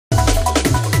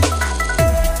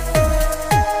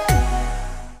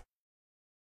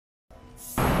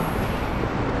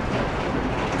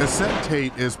Esset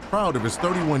Tate is proud of his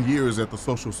 31 years at the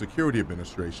Social Security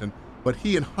Administration, but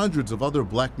he and hundreds of other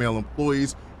black male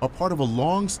employees are part of a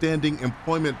long-standing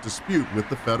employment dispute with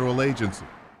the federal agency.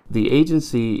 The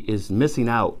agency is missing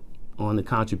out on the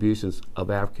contributions of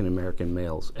African American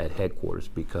males at headquarters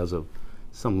because of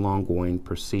some long-going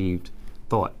perceived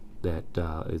thought that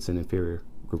it's an inferior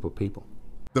group of people.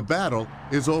 The battle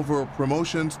is over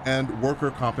promotions and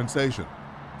worker compensation.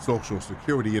 Social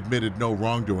Security admitted no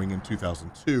wrongdoing in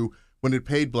 2002 when it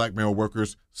paid black male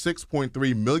workers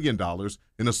 $6.3 million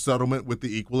in a settlement with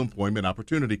the Equal Employment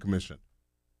Opportunity Commission.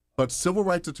 But civil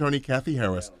rights attorney Kathy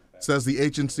Harris says the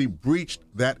agency breached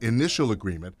that initial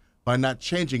agreement by not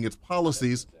changing its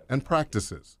policies and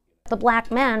practices. The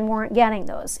black men weren't getting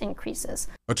those increases.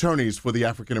 Attorneys for the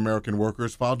African American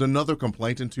workers filed another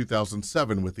complaint in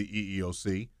 2007 with the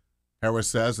EEOC. Harris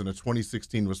says in a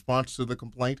 2016 response to the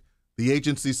complaint, the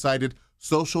agency cited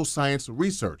social science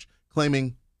research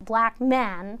claiming black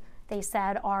men, they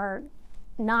said, are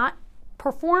not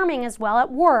performing as well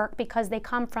at work because they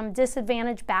come from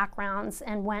disadvantaged backgrounds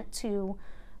and went to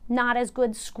not as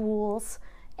good schools,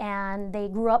 and they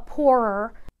grew up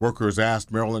poorer. Workers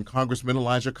asked Maryland Congressman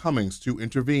Elijah Cummings to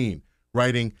intervene,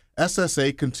 writing,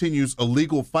 SSA continues a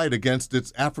legal fight against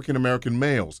its African American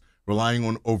males, relying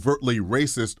on overtly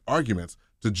racist arguments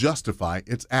to justify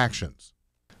its actions.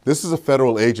 This is a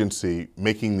federal agency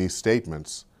making these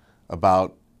statements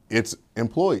about its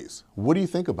employees. What do you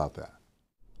think about that?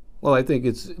 Well, I think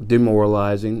it's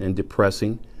demoralizing and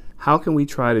depressing. How can we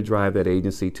try to drive that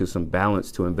agency to some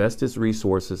balance to invest its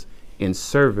resources in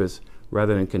service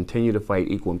rather than continue to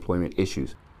fight equal employment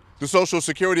issues? The Social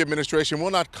Security Administration will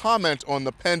not comment on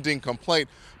the pending complaint,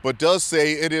 but does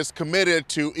say it is committed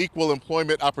to equal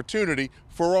employment opportunity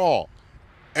for all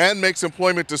and makes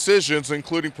employment decisions,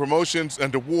 including promotions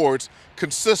and awards,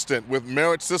 consistent with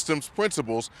Merit Systems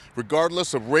principles,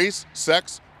 regardless of race,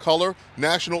 sex, color,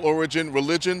 national origin,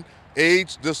 religion,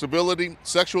 age, disability,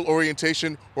 sexual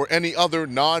orientation, or any other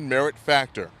non-merit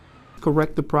factor.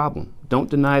 Correct the problem. Don't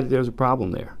deny that there's a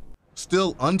problem there.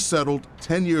 Still unsettled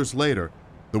 10 years later,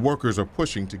 the workers are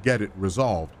pushing to get it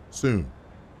resolved soon.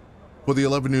 For the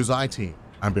 11 News I-Team,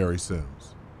 I'm Barry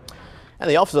Sims. And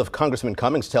the Office of Congressman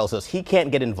Cummings tells us he can't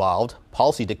get involved.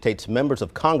 Policy dictates members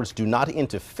of Congress do not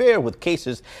interfere with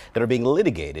cases that are being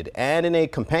litigated. And in a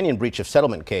companion breach of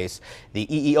settlement case, the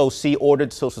EEOC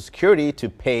ordered Social Security to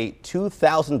pay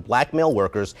 2,000 black male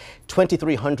workers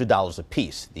 $2,300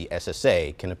 apiece. The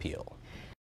SSA can appeal.